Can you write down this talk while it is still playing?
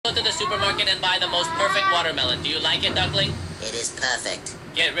also to the supermarket and buy the most perfect watermelon. Do you like it, Duckling? It is perfect.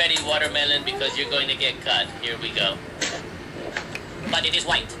 Get ready, watermelon, because you're going to get cut. Here we go. But it is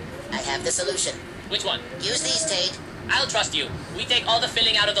white. I have the solution. Which one? Use these, Tate. I'll trust you. We take all the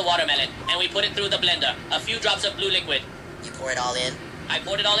filling out of the watermelon, and we put it through the blender. A few drops of blue liquid. You pour it all in? I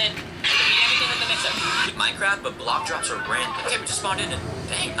poured it all in. And beat everything with the mixer. Minecraft, but block drops are random. Okay, we just spawned in and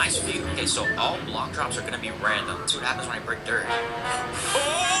dang, nice view. Okay, so all block drops are gonna be random. Let's see what happens when I break dirt.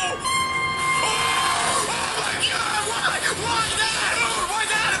 Oh! Oh my god! Why that? Why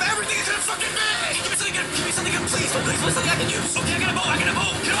that? If everything is gonna fucking be! Give me something good, please! Please, something I can use! Okay, I got a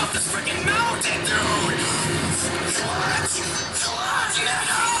bow! Get off this freaking mountain, dude!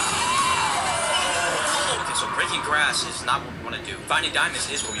 Okay, so breaking grass is not what we want to do. Finding diamonds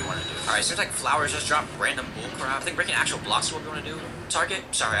is what we want to do. Alright, seems like flowers just drop random bullcrap. I think breaking actual blocks is what we want to do. Target?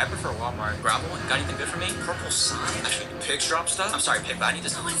 Sorry, I prefer Walmart. Gravel? Got anything good for me? Purple sign? Actually, pigs drop stuff? I'm sorry, pig, but I need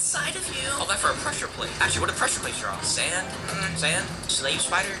to know inside of you. All that for a pressure plate. Actually, what do pressure plates drop? Sand? Sand? Slave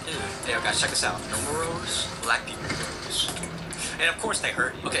spider? Dude. Hey, guys, check this out. No rose, black people rose. And of course they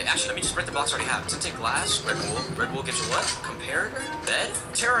hurt. Okay, actually, let me just break the blocks I already have. Does it take glass? Red wool? Red wool gives you what? Comparator? Bed?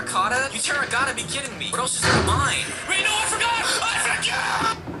 Terracotta? You terracotta be kidding me. What else is there to mine? Wait, no, I forgot!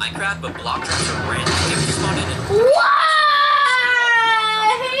 Minecraft, but block drops are random. Okay, we just spawned in and... Why?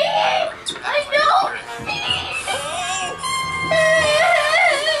 I know!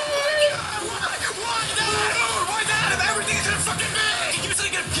 Why that? If everything is gonna fucking be! Give me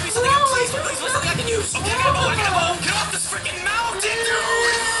something good, please! Please, something I can use! Okay, I got a bow! Get off this freaking mountain, dude!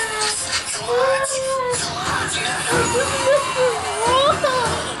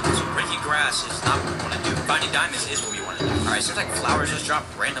 So breaking grass is not what we want to do. Finding diamonds is what we want to do. Alright, seems like flowers just drop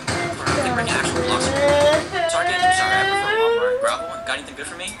random bullcrap. I think breaking actual blocks. Target? Sorry, I prefer Walmart. Gravel? Got anything good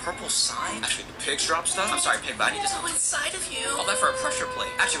for me? Purple sign? Actually, the pigs drop stuff? I'm sorry, pig, but I need to know inside of you. All that for a pressure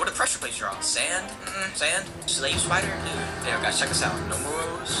plate. Actually, what do pressure plates drop? Sand? Sand? Slave spider? Dude. Hey, guys, check this out. No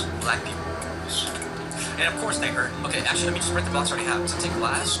rose, black people rose. And of course they hurt. Okay, actually, let me just break the blocks I already have. Does it take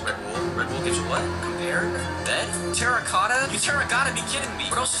glass? Red wool? Red wool gives you what? Comparator? Bed? Terracotta? You terracotta be kidding me.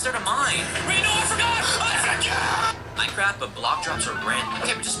 What else is there to mine? Wait, no, I forgot! Minecraft, but block drops are random.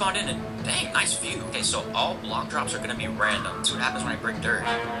 Okay, we just spawned in and dang, nice view. Okay, so all block drops are gonna be random. Let's see what happens when I break dirt.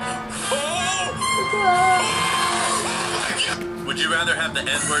 Would you rather have the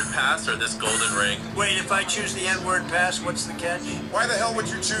N-word pass or this golden ring? Wait, if I choose the N-word pass, what's the catch? Why the hell would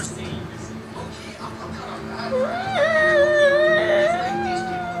you choose?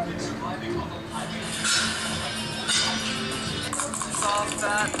 Soft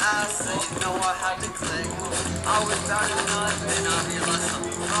fat ass, and you know I had to click. I was down and nut, and I realized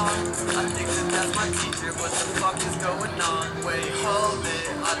something wrong. I think that's my teacher, what the fuck is going on? Wait, hold it,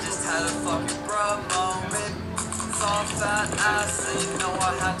 I just had a fucking bruh moment. Soft fat ass, and you know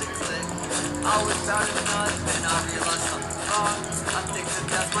I had to click. I was down and nut, and I realized something wrong. I think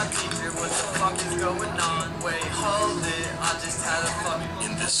that's my teacher, what the fuck is going on? Wait, hold it, I just had a fucking...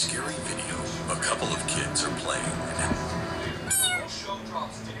 In this scary video, a couple of kids are playing.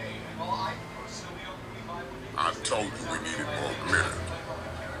 I told you we needed more glitter.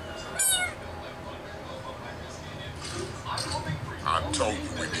 I told you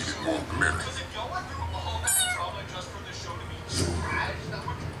we needed more glitter.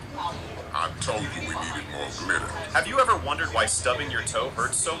 I told you we needed more glitter. Have you ever wondered why stubbing your toe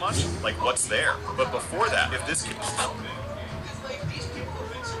hurts so much? Like, what's there? But before that, if this...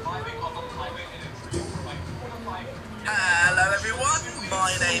 Hello everyone,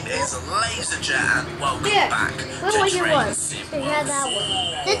 my name is Laserjet and welcome back to Training Sim 1.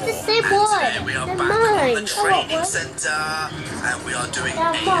 It's the same one. Today we are back on the training centre and we are doing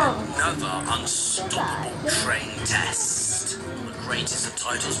another unstoppable train test. The greatest of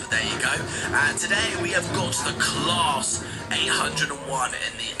titles, but there you go. And today we have got the Class 801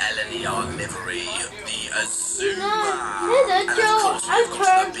 in the LNER livery, the Azuma. And of course we've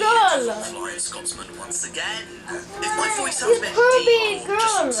got the Flying Scotsman once again. If my voice sounds a bit deep or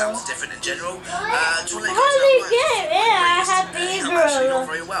just sounds different in general, just want to let you guys know I'm actually not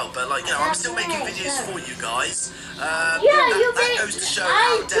very well, but like, you know, I'm still making videos for you guys. That goes to show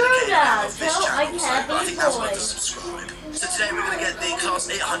how dedicated I am of this channel, so I think that's worth a subscribe. So today we're going to get the Class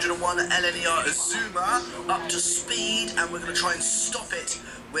 801 LNER Azuma up to speed, and we're going to try and stop it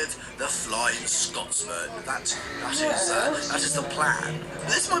with the Flying Scotsman. That is the plan.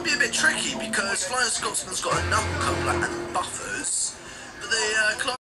 This might be a bit tricky because Flying Scotsman's got a knuckle coupler and buffers, but the